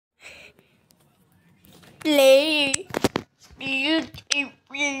play.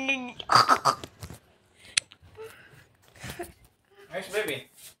 Where's baby?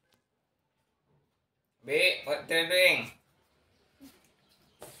 B, what they're doing?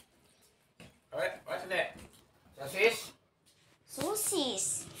 What's that? Sausage?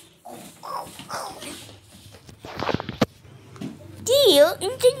 Sauces. Deal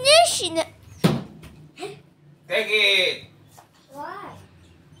International. Take it! Why?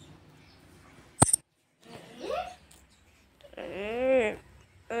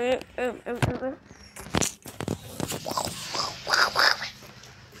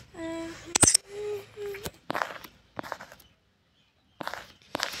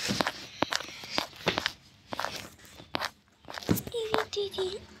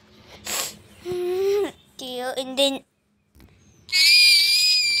 Deal and then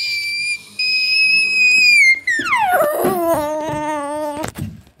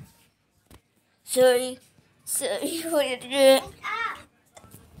sorry for the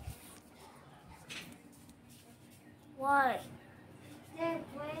why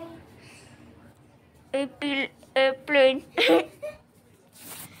airplane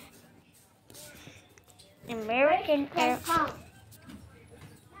American airplane.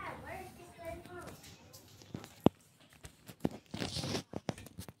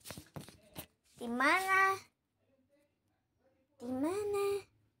 Di mana?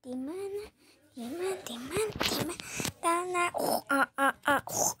 Tanah.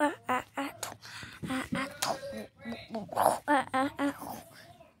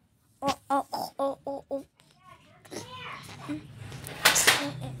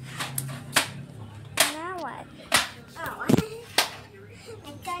 Now what? Oh, I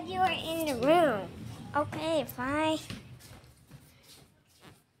thought you were in the room. Okay, fine.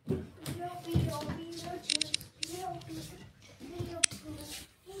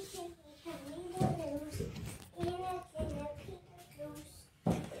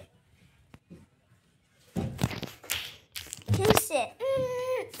 Who's it?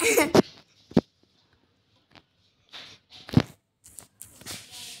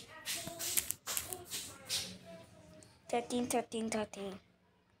 13.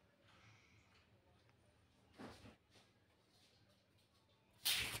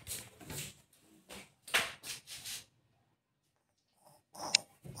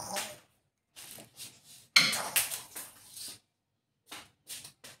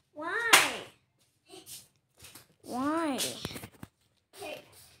 Why?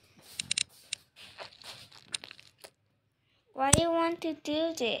 Why do you want to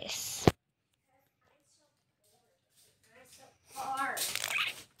do this? It's so hard.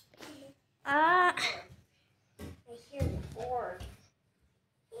 Ah. I hear board.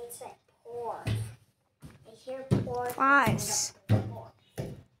 It's like pour. I hear pour. Twice.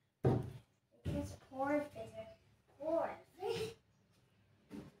 It's pour is a pour.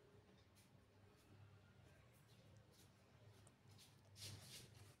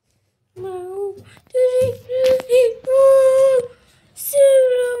 No.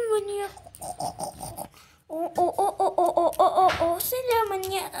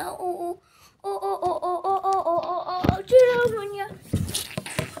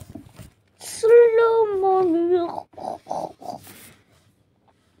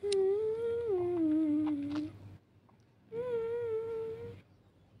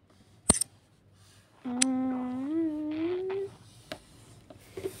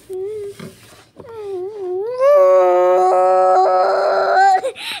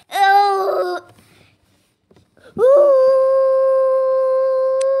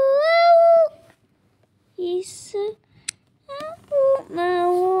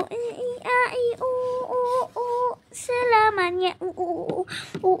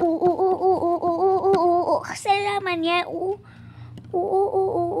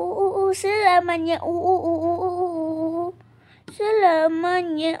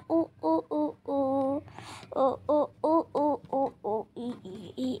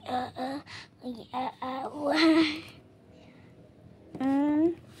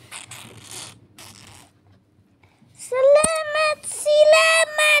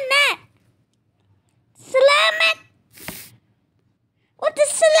 Selamat. What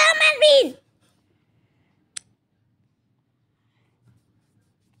does selamat mean?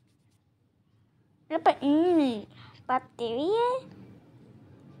 Apa ini? Bateria?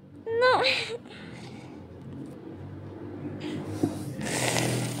 No.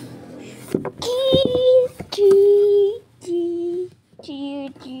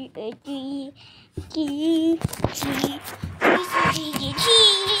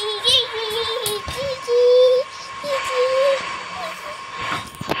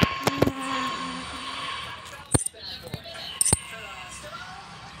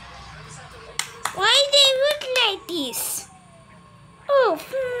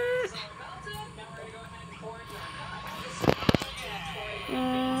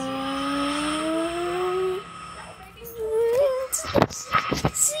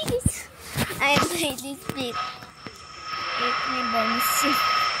 Jeez. I played this bit.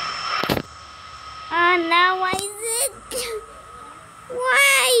 Now why is it?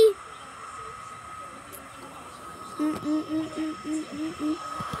 Why?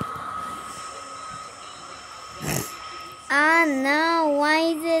 No, why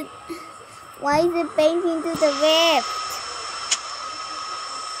is it? Why is it painting to the left?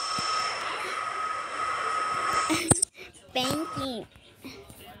 Painting.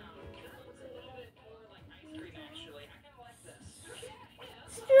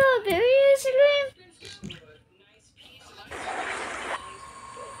 Strawberry ice cream.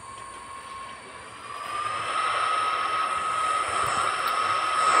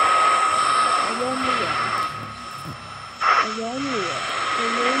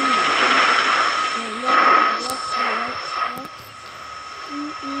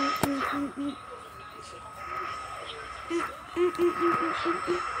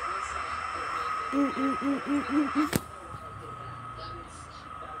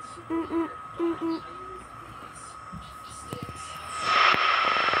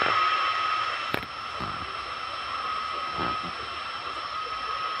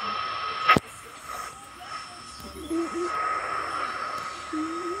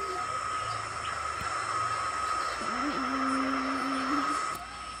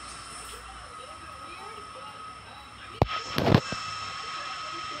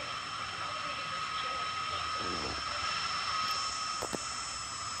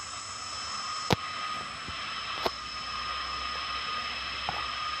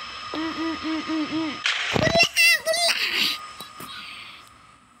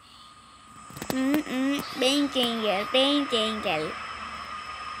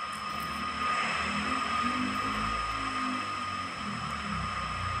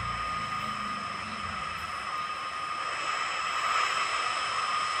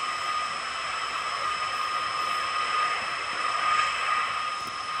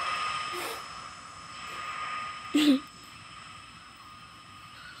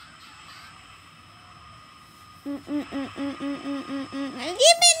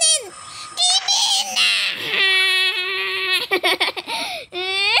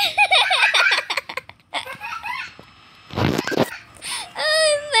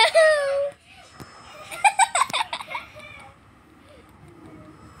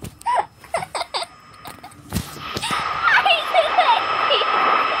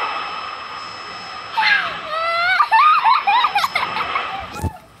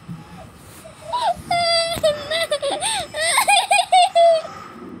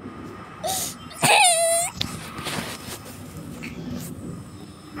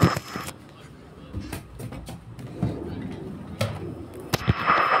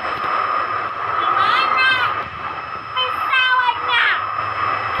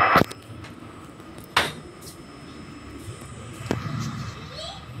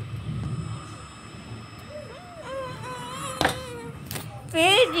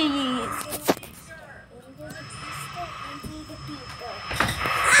 Painting.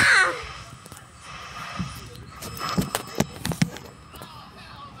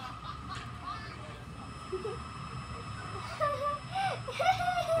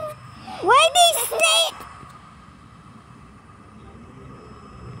 Why they say?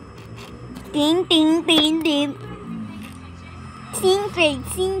 Ding.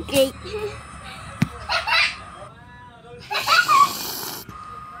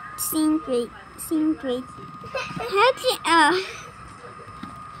 Sing great. How can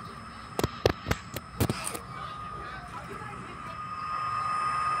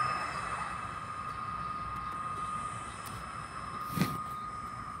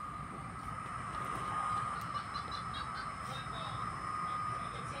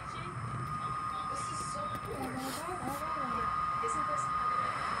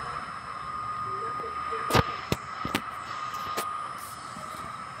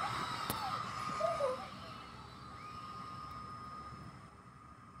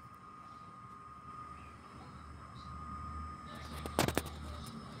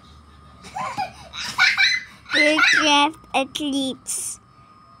aircraft eclipse.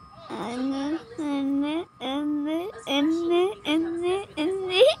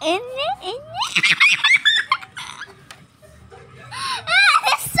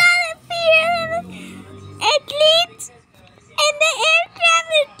 The sun appeared, eclipse, and the aircraft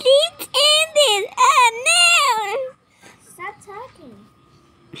eclipse ended. No! Stop talking.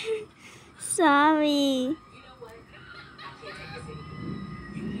 Sorry.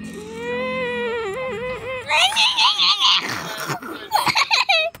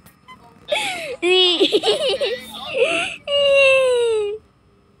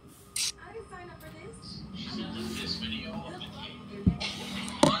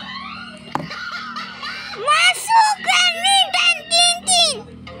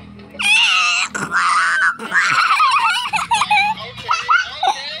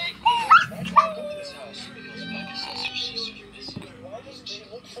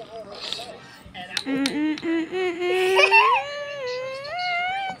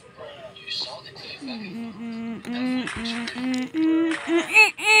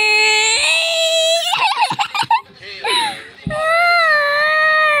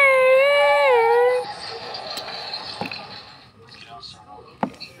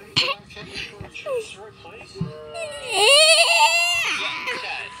 Destroy place?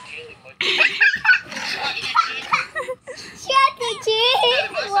 Shut the cheese!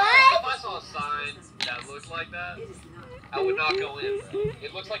 If What? I saw a sign that looked like that, I would not go in.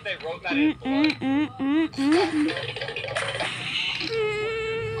 It looks like they wrote that in blood.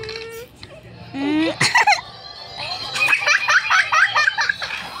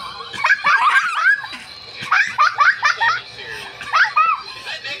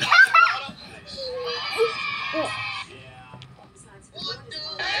 I'm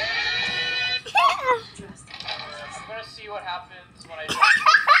gonna see what happens when I do.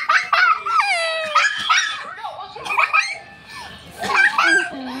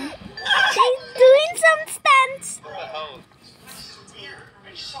 She's doing some stunts. What the hell? This is weird.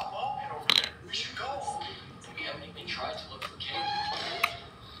 I just saw Logan over there. We should go. We haven't even tried to look for Kate.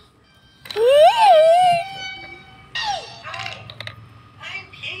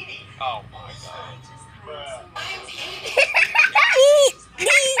 I'm Katie. Oh my god. I'm Katie.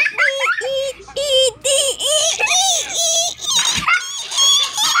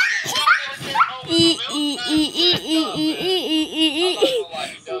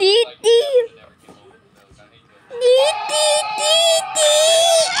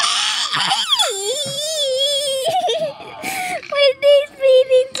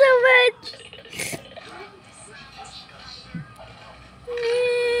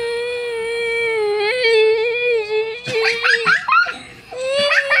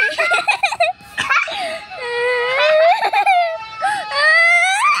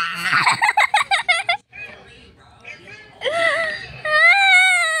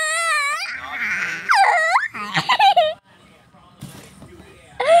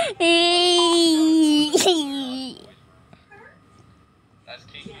 That's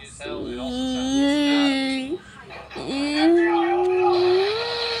kinky as hell. It also sounds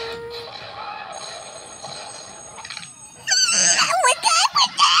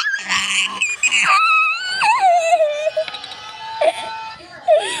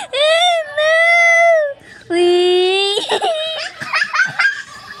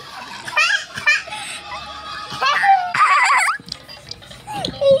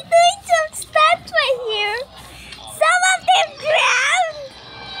He's doing some stunts right here. Some of them drowned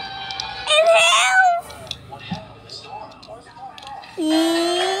in hell. What happened in the storm?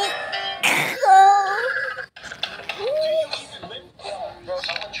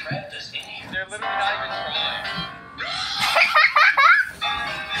 Someone trapped us in here. they're literally not even trying.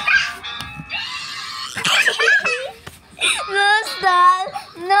 No stall,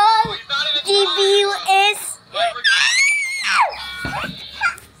 no GBUS.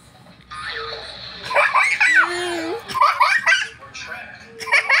 We're trapped.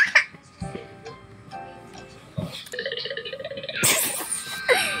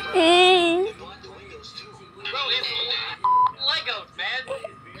 Blocked the windows too. Bro, it's Legos, man.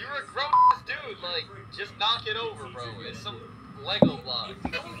 You're a grown dude. Like, just knock it over, bro. It's some Lego block.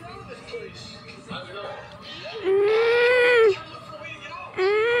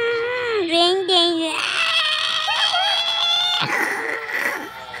 Ring ding.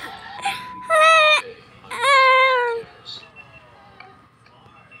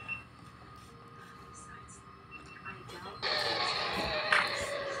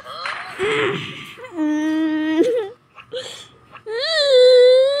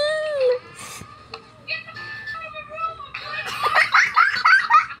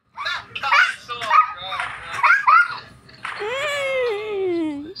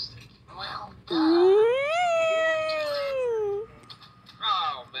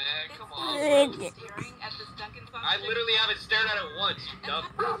 Oh, man, come on. I literally haven't stared at it once, you dumb.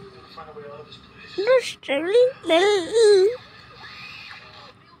 Find a way out of this place. We'll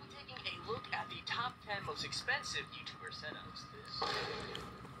be taking a look at the top 10 most expensive YouTuber setups.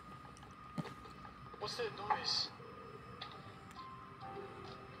 What's that noise?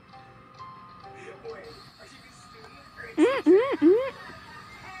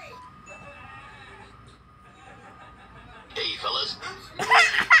 Hey, fellas.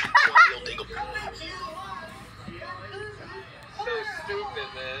 So stupid,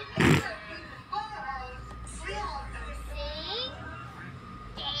 man.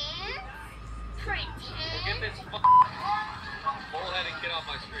 Get this bullhead and get off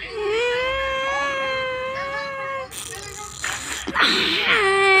my screen.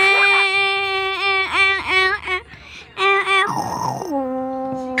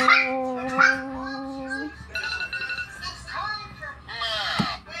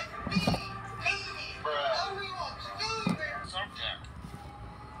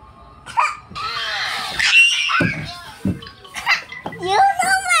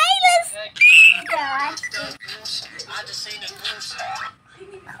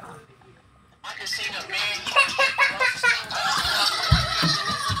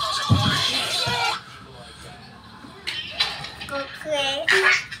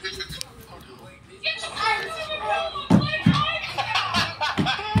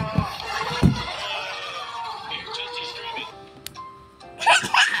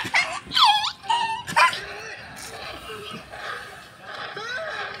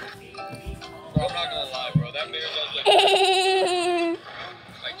 Bro, I'm not gonna lie, bro. That bear does look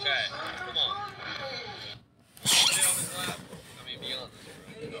like Chad. Come on. Get on his lap. I mean, be honest.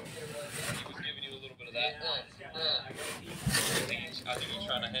 He was giving you a little bit of that. I think he's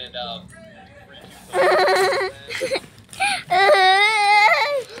trying to hand out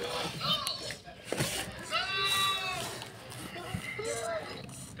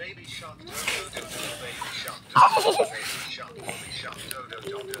Baby shark, do do do do, baby shark, do do, baby shark, mommy shark, do do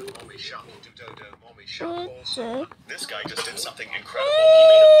do do, mommy shark, do do do, mommy shark. Also, this guy just did something incredible. He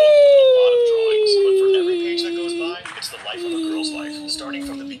made a book with a lot of drawings, but for every page that goes by, it's the life of a girl's life, starting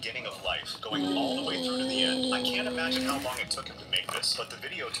from the beginning of life, going all the way through to the end. I can't imagine how long it took him to make this, but the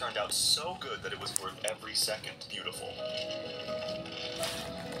video turned out so good that it was worth every second. Beautiful.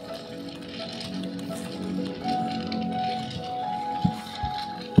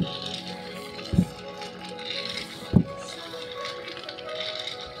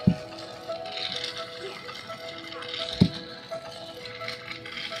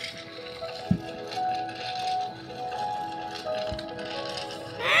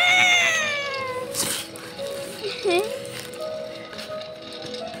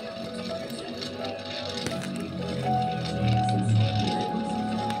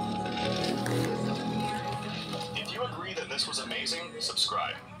 If you agree that this was amazing,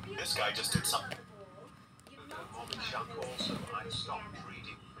 subscribe. This guy just did something. Also, I stopped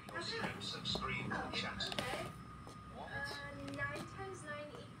reading for your streams and screen chat. 9 times 9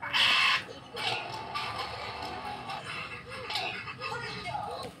 equals 81.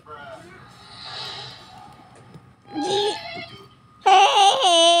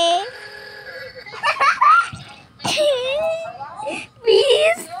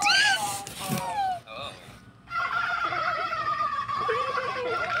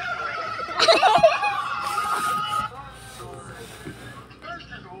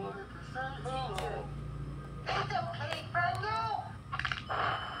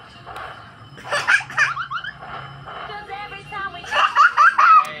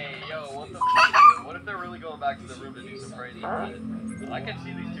 Hey, yo, what the what if they're really going back to the room to do some crazy shit? I can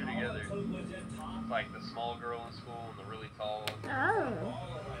see these two together. Like the small girl in school and the really tall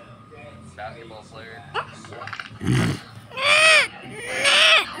basketball player.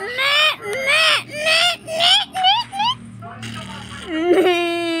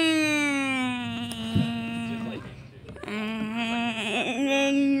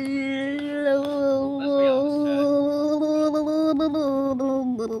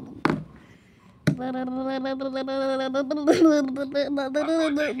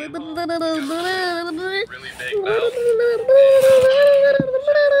 Really big mouth.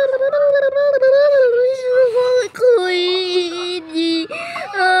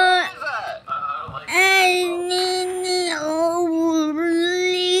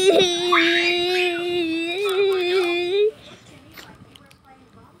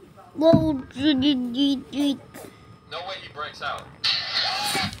 No way he breaks out.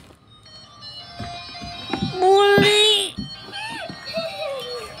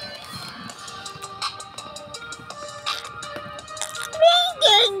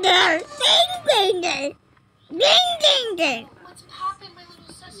 What's poppin', my little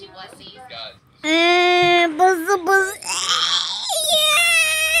sussy wussy? Guys,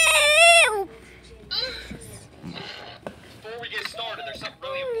 before we get started, there's something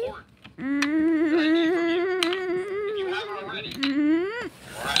really important that I need from you. If you haven't already.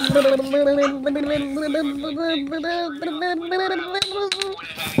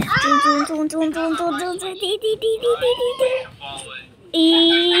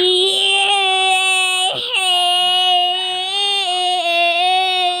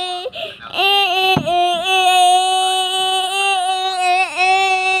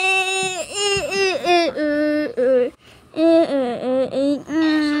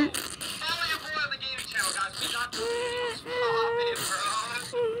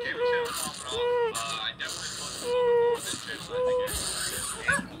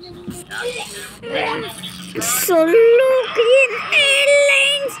 Solokorian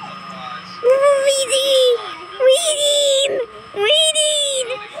Airlines.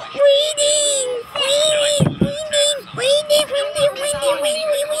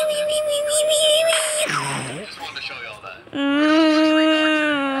 Just wanted to show you all that.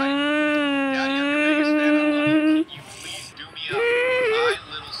 Daddy, I'm your biggest fan. I love you. Can you please do me a my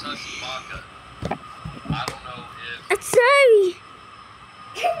little sussy vodka? I don't know if Sorry.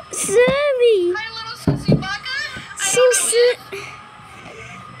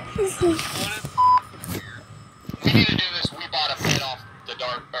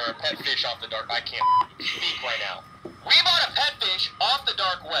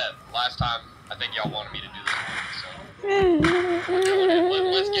 last time, I think y'all wanted me to do this one, so we're doing it.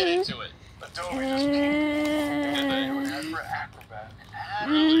 Let's get into it. Adobe just ad for acrobat.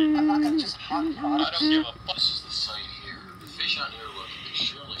 I'm not gonna just hot I products. don't give a fuck. This is the site here. The fish on here look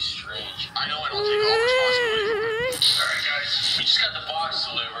extremely strange. I know I don't take all responsibility. Alright guys, we just got the box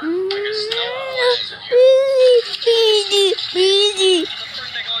delivered. I guess no flashes in here. What's the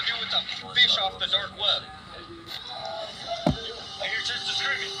first thing I'll do with the fish off the dark web? I hear Tristan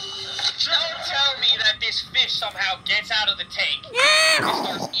screaming. Don't tell me that this fish somehow gets out of the tank and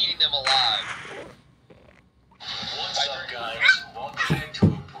starts eating them alive. What's up guys? Welcome back to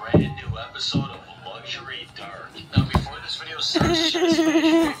a brand new episode of Luxury Dark. Now before this video starts, just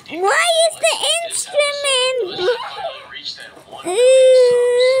finish 50. Why is the instrument? Let's finally reach that 1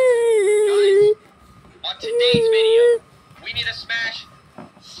 million On today's video, we need to smash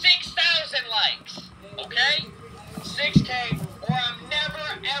 6,000 likes, okay? 6K, or I'm never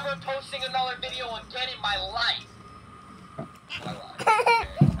ever posting another video again in my life.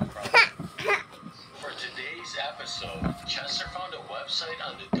 For today's episode, Chester found a website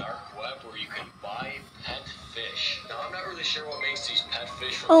on the dark web where you can buy pet fish. Now, I'm not really sure what makes these pet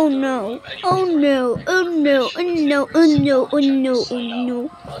fish from Oh the dark no. web any Oh different. no. Oh no. Oh no. Oh no. Oh no. Oh no.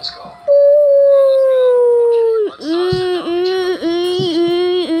 Let's go.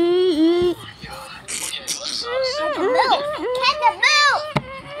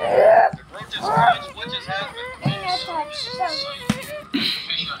 The roach is fine. What just happened? The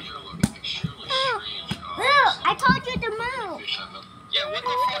fish on here look extremely strange. I told you to move. Fish on the Yeah, what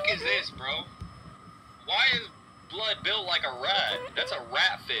the fuck is this, bro? Why is blood built like a rat? That's a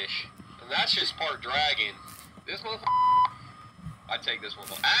rat fish. And that's just part dragon. This motherfucker. I take this one.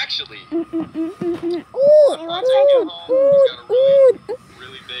 Actually, Ooh, I'll take it home. He's got a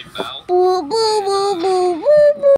really big mouth. Boo, boo, boo, boo.